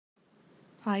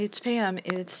Hi, it's Pam.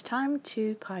 It's time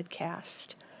to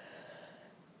podcast.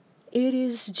 It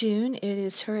is June, it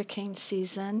is hurricane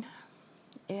season,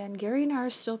 and Gary and I are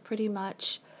still pretty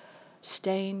much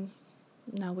staying.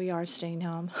 No, we are staying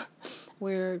home.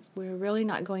 We're really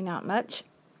not going out much.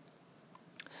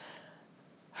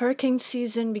 Hurricane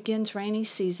season begins rainy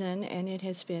season, and it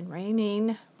has been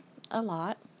raining a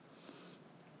lot.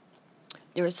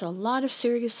 There's a lot of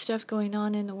serious stuff going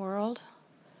on in the world.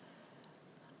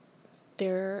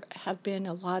 There have been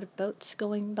a lot of boats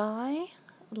going by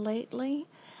lately.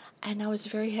 And I was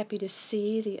very happy to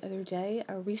see the other day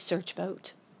a research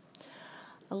boat.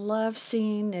 I love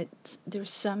seeing that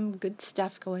there's some good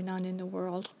stuff going on in the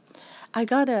world. I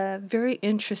got a very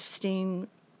interesting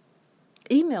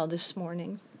email this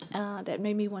morning that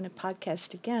made me want to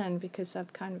podcast again because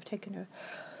I've kind of taken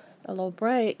a little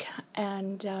break.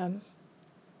 And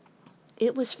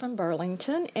it was from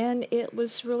Burlington, and it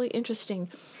was really interesting.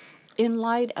 In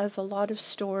light of a lot of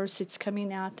stores, it's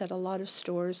coming out that a lot of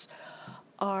stores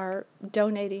are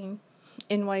donating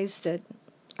in ways that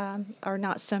are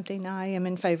not something I am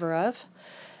in favor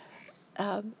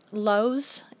of.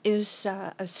 Lowe's is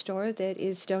a store that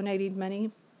is donating money.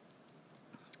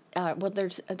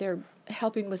 They're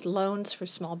helping with loans for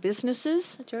small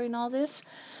businesses during all this.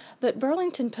 But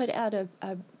Burlington put out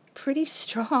a pretty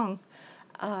strong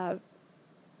uh,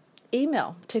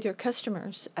 email to their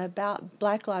customers about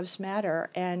Black Lives Matter,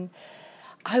 and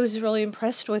I was really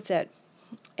impressed with it.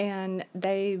 And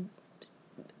they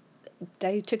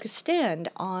took a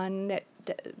stand on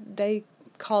that. They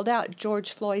called out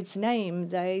George Floyd's name.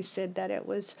 They said that it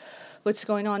was what's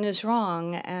going on is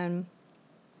wrong, and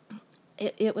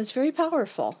it was very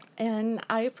powerful, and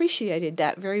I appreciated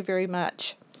that very, very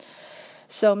much.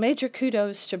 So major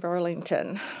kudos to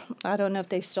Burlington. I don't know if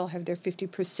they still have their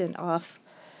 50% off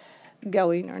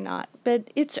going or not, but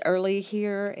it's early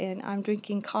here, and I'm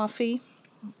drinking coffee.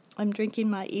 I'm drinking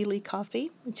my Ely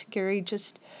coffee, which Gary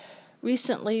just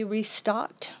recently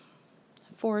restocked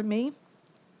for me.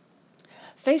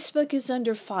 Facebook is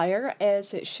under fire,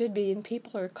 as it should be, and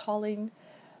people are calling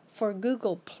for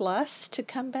Google Plus to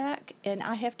come back. And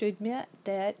I have to admit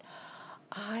that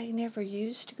I never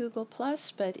used Google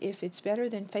Plus, but if it's better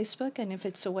than Facebook and if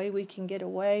it's a way we can get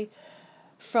away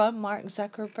from Mark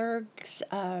Zuckerberg's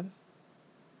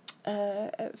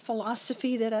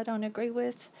philosophy that I don't agree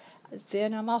with,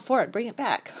 then I'm all for it. Bring it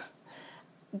back.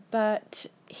 But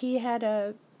he's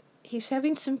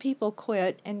having some people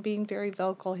quit and being very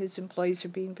vocal. His employees are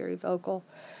being very vocal.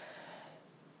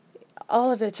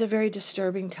 All of it's a very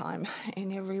disturbing time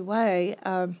in every way.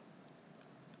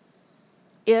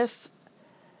 If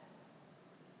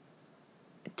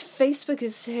Facebook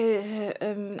is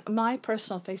my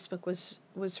personal Facebook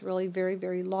was really very,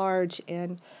 very large,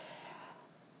 and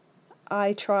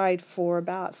I tried for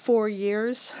about 4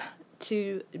 years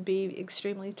to be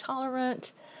extremely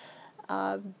tolerant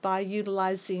by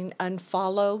utilizing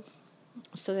unfollow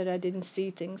so that I didn't see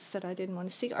things that I didn't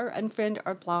want to see, or unfriend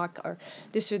or block or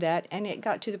this or that. And it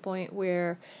got to the point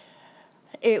where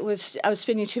I was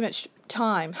spending too much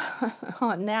time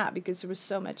on that because there was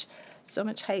so much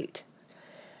hate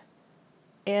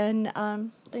and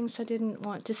things I didn't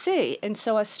want to see. And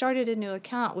so I started a new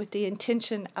account with the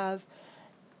intention of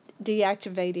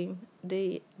deactivating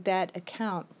that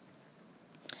account.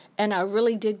 And I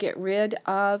really did get rid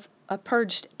of, I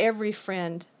purged every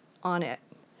friend on it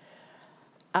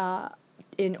uh,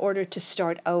 in order to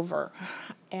start over.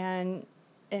 And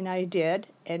I did.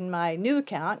 And my new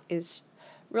account is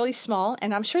really small,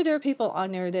 and I'm sure there are people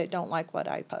on there that don't like what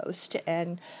I post,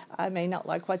 and I may not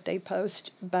like what they post,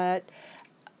 but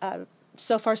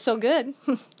so far so good.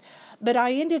 But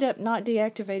I ended up not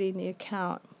deactivating the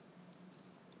account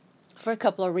for a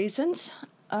couple of reasons.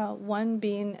 One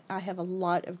being I have a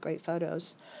lot of great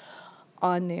photos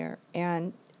on there,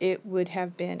 and it would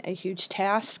have been a huge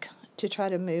task to try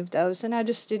to move those, and I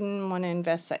just didn't want to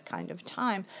invest that kind of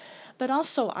time. But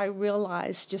also I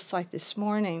realized, just like this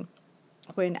morning,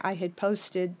 when I had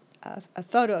posted a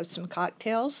photo of some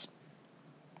cocktails.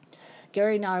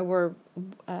 Gary and I were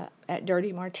at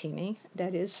Dirty Martini.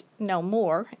 That is no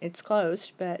more. It's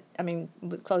closed, but I mean,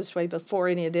 it closed way before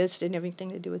any of this. Didn't have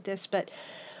anything to do with this, but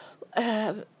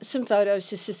some photos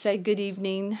just to say good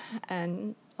evening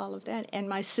and all of that. And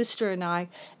my sister and I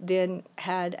then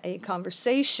had a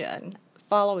conversation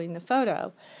following the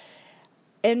photo.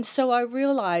 And so I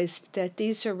realized that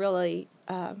these are really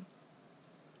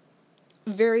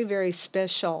very, very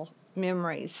special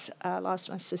memories. I lost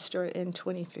my sister in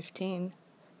 2015,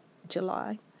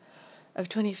 July of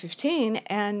 2015,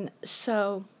 and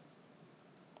so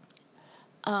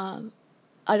um,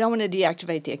 I don't want to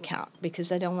deactivate the account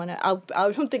because I don't want to.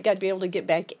 I don't think I'd be able to get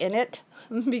back in it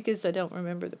because I don't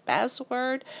remember the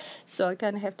password. So I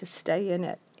kind of have to stay in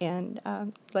it and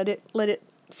let it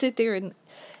sit there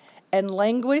and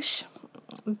languish.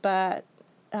 But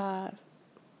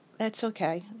that's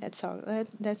okay. That's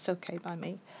okay by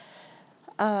me.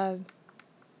 Uh,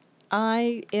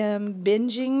 I am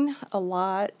binging a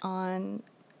lot on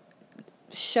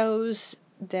shows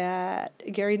that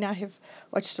Gary and I have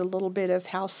watched a little bit of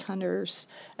House Hunters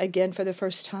again for the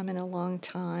first time in a long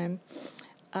time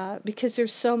because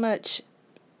there's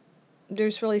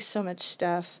really so much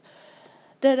stuff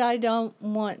that I don't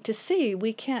want to see.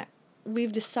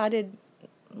 We've decided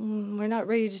we're not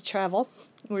ready to travel.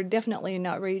 We're definitely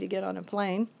not ready to get on a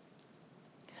plane.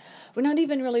 We're not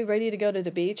even really ready to go to the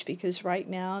beach because right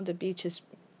now the beach is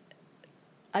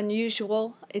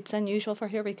unusual. It's unusual for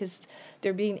here because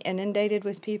they're being inundated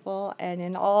with people, and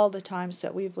in all the times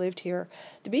that we've lived here,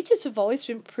 the beaches have always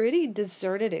been pretty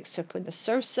deserted except when the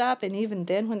surf's up, and even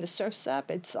then when the surf's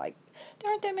up, it's like there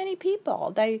aren't that many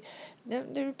people. There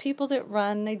are people that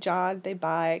run, they jog, they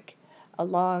bike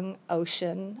along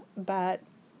ocean, but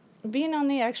being on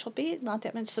the actual beach, not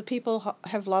that much. So people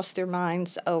have lost their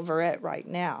minds over it right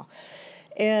now,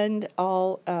 and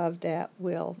all of that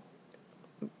will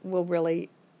really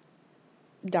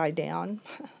die down,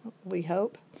 we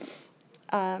hope.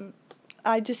 Um,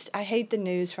 I hate the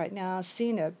news right now. I've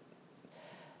seen a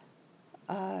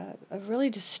really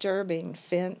disturbing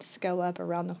fence go up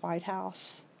around the White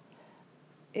House.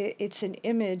 It's an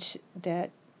image that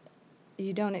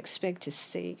you don't expect to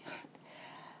see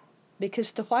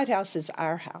because the White House is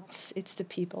our house. It's the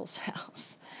people's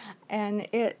house, and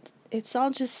it's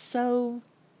all just so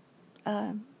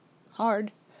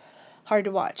hard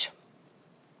to watch.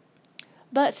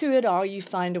 But through it all, you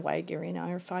find a way. Gary and I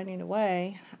are finding a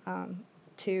way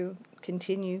to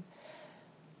continue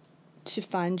to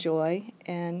find joy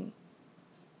and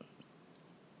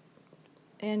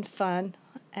fun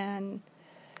and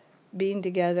being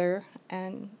together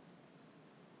and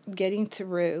getting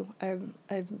through a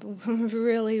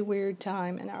really weird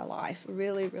time in our life.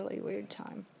 Really, really weird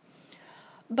time.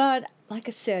 But like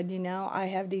I said, I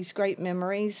have these great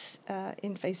memories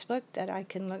in Facebook that I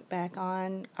can look back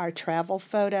on. Our travel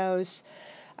photos.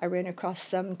 I ran across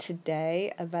some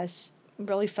today of us,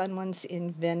 really fun ones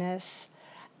in Venice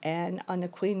and on the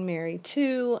Queen Mary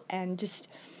too, and just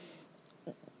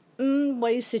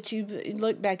ways that you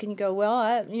look back and you go,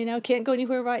 well, can't go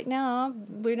anywhere right now.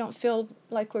 We don't feel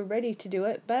like we're ready to do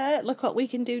it, but look what we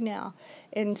can do now.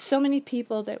 And so many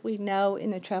people that we know in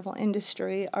the travel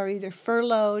industry are either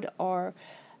furloughed or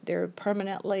they're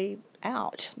permanently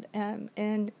out.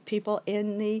 And people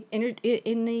in the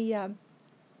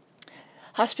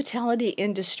hospitality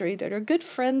industry that are good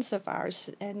friends of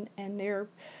ours, and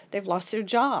they've lost their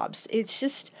jobs. It's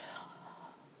just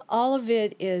all of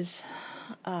it is.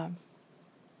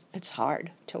 It's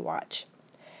hard to watch.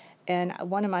 And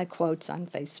one of my quotes on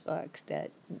Facebook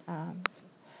that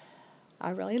I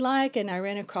really like, and I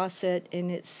ran across it,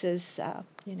 and it says,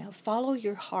 follow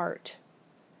your heart,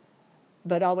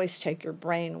 but always take your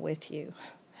brain with you.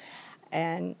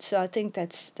 And so I think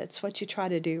that's what you try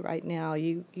to do right now.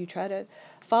 You try to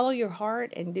follow your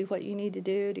heart and do what you need to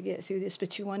do to get through this,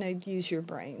 but you want to use your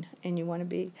brain, and you want to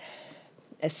be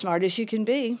as smart as you can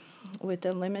be with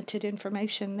the limited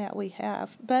information that we have.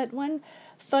 But one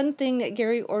fun thing that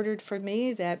Gary ordered for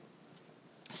me that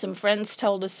some friends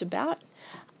told us about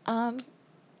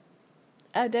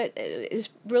that is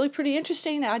really pretty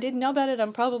interesting. I didn't know about it.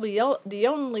 I'm probably the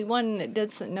only one that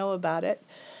doesn't know about it.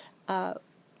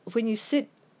 When you sit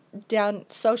down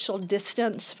social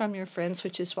distance from your friends,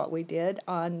 which is what we did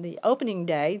on the opening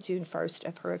day, June 1st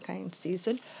of hurricane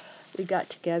season, we got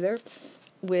together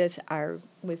with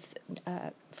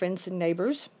friends and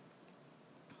neighbors,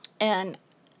 and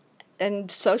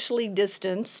socially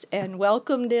distanced and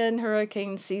welcomed in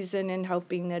hurricane season and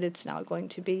hoping that it's not going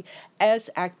to be as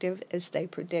active as they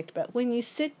predict. But when you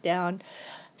sit down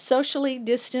socially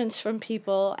distanced from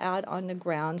people out on the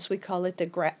grounds, we call it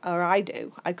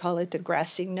I call it the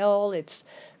grassy knoll. It's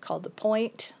called the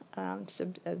Point. It's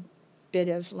a bit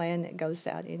of land that goes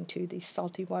out into the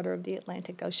salty water of the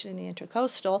Atlantic Ocean and the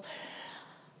Intracoastal.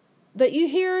 But you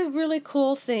hear really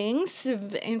cool things.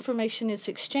 The information is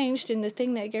exchanged, and the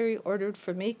thing that Gary ordered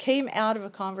for me came out of a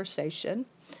conversation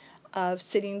of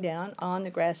sitting down on the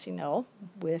grassy knoll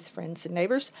with friends and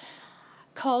neighbors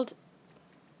called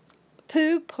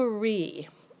Poo-Pourri.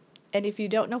 And if you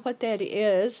don't know what that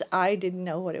is, I didn't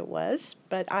know what it was,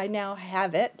 but I now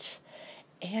have it.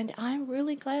 And I'm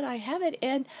really glad I have it.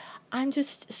 And I'm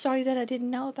just sorry that I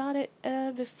didn't know about it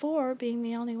before, being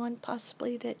the only one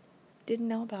possibly that didn't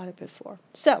know about it before.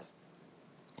 So,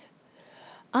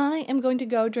 I am going to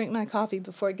go drink my coffee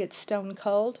before it gets stone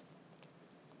cold.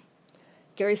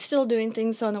 Gary's still doing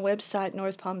things on the website,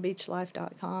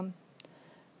 northpalmbeachlife.com.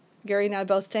 Gary and I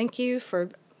both thank you for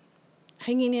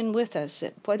hanging in with us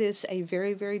at what is a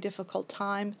very, very difficult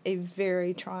time, a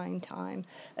very trying time,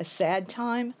 a sad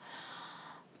time,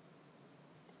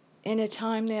 and a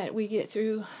time that we get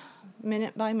through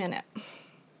minute by minute.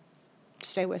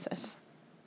 Stay with us.